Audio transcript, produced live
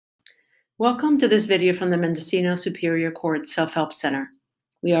Welcome to this video from the Mendocino Superior Court Self-Help Center.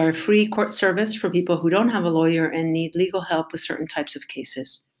 We are a free court service for people who don't have a lawyer and need legal help with certain types of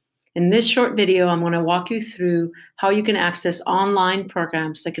cases. In this short video, I'm going to walk you through how you can access online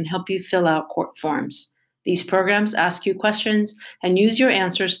programs that can help you fill out court forms. These programs ask you questions and use your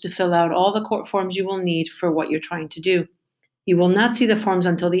answers to fill out all the court forms you will need for what you're trying to do. You will not see the forms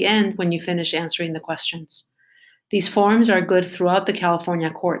until the end when you finish answering the questions. These forms are good throughout the California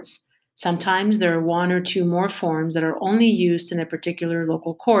courts. Sometimes there are one or two more forms that are only used in a particular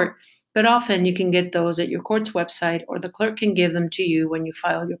local court, but often you can get those at your court's website or the clerk can give them to you when you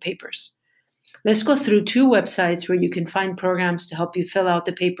file your papers. Let's go through two websites where you can find programs to help you fill out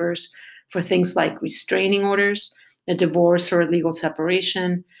the papers for things like restraining orders, a divorce or a legal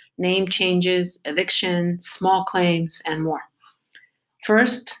separation, name changes, eviction, small claims, and more.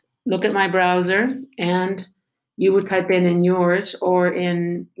 First, look at my browser and you would type in yours or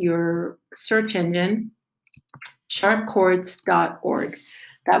in your search engine, sharpcourts.org.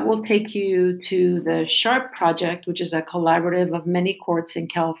 That will take you to the SHARP project, which is a collaborative of many courts in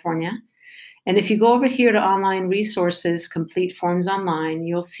California. And if you go over here to online resources, complete forms online,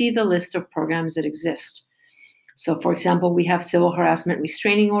 you'll see the list of programs that exist. So for example, we have civil harassment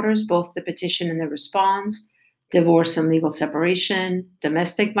restraining orders, both the petition and the response, divorce and legal separation,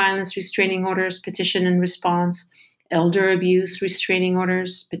 domestic violence restraining orders, petition and response, elder abuse restraining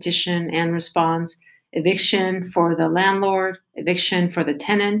orders, petition and response, eviction for the landlord, eviction for the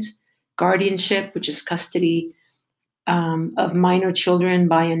tenant, guardianship, which is custody of minor children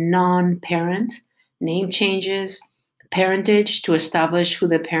by a non-parent, name changes, parentage to establish who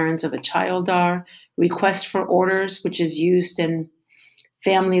the parents of a child are, request for orders, which is used in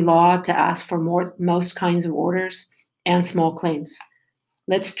family law to ask for most kinds of orders, and small claims.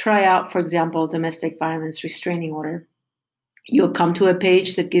 Let's try out, for example, domestic violence restraining order. You'll come to a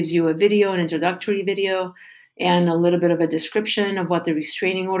page that gives you a video, an introductory video, and a little bit of a description of what the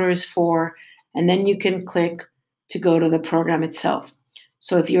restraining order is for, and then you can click to go to the program itself.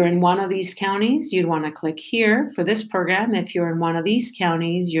 So if you're in one of these counties, you'd want to click here for this program. If you're in one of these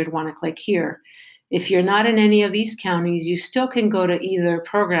counties, you'd want to click here. If you're not in any of these counties, you still can go to either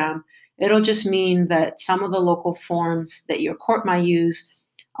program. It'll just mean that some of the local forms that your court might use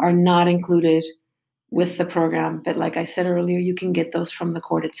are not included with the program. But like I said earlier, you can get those from the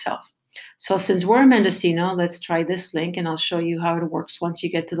court itself. So since we're in Mendocino, let's try this link and I'll show you how it works once you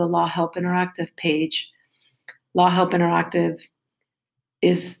get to the Law Help Interactive page. Law Help Interactive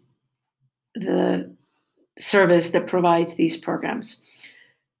is the service that provides these programs.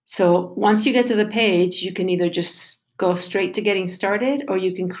 So once you get to the page, you can either just go straight to getting started or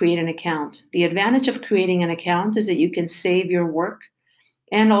you can create an account. The advantage of creating an account is that you can save your work.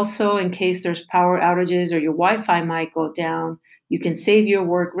 And also in case there's power outages or your Wi-Fi might go down, you can save your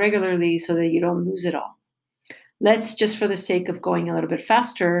work regularly so that you don't lose it all. Let's, just for the sake of going a little bit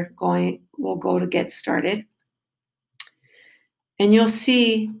faster, we'll go to get started. And you'll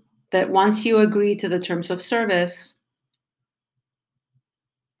see that once you agree to the terms of service,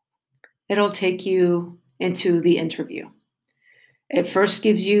 it'll take you into the interview. It first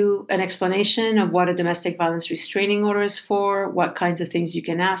gives you an explanation of what a domestic violence restraining order is for, what kinds of things you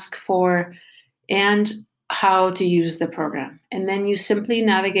can ask for, and how to use the program. And then you simply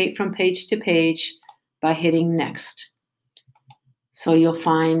navigate from page to page by hitting next. So you'll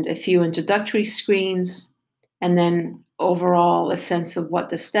find a few introductory screens, and then overall a sense of what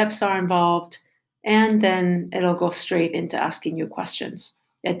the steps are involved, and then it'll go straight into asking you questions.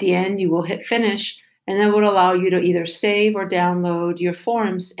 At the end, you will hit finish, and it will allow you to either save or download your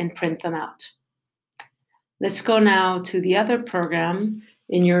forms and print them out. Let's go now to the other program.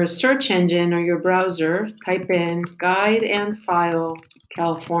 In your search engine or your browser, type in Guide and File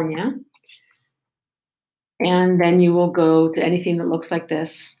California, and then you will go to anything that looks like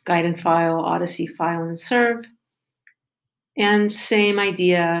this: Guide and File, Odyssey, File and Serve. And same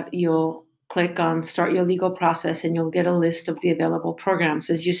idea, you'll click on Start Your Legal Process and you'll get a list of the available programs.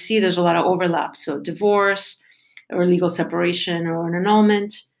 As you see, there's a lot of overlap. So divorce or legal separation or an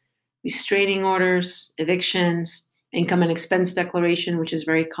annulment, restraining orders, evictions, income and expense declaration, which is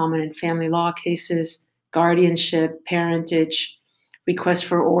very common in family law cases, guardianship, parentage, request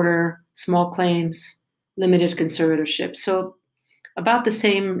for order, small claims, limited conservatorship. So about the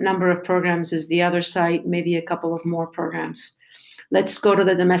same number of programs as the other site, maybe a couple of more programs. Let's go to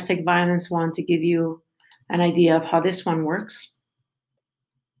the domestic violence one to give you an idea of how this one works.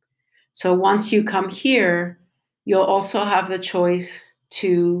 So once you come here, you'll also have the choice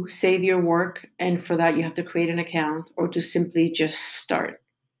to save your work, and for that you have to create an account, or to simply just start.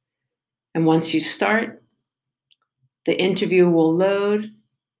 And once you start, the interview will load,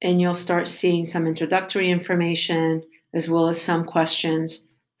 and you'll start seeing some introductory information as well as some questions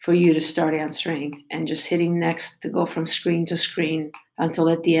for you to start answering, and just hitting next to go from screen to screen until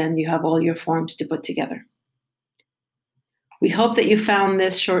at the end you have all your forms to put together. We hope that you found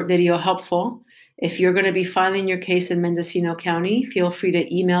this short video helpful. If you're going to be filing your case in Mendocino County, feel free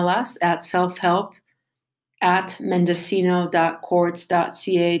to email us at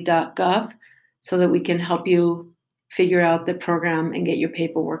selfhelp@mendocino.courts.ca.gov so that we can help you figure out the program and get your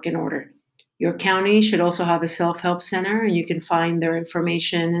paperwork in order. Your county should also have a self-help center, and you can find their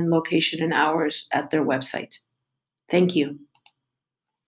information and location and hours at their website. Thank you.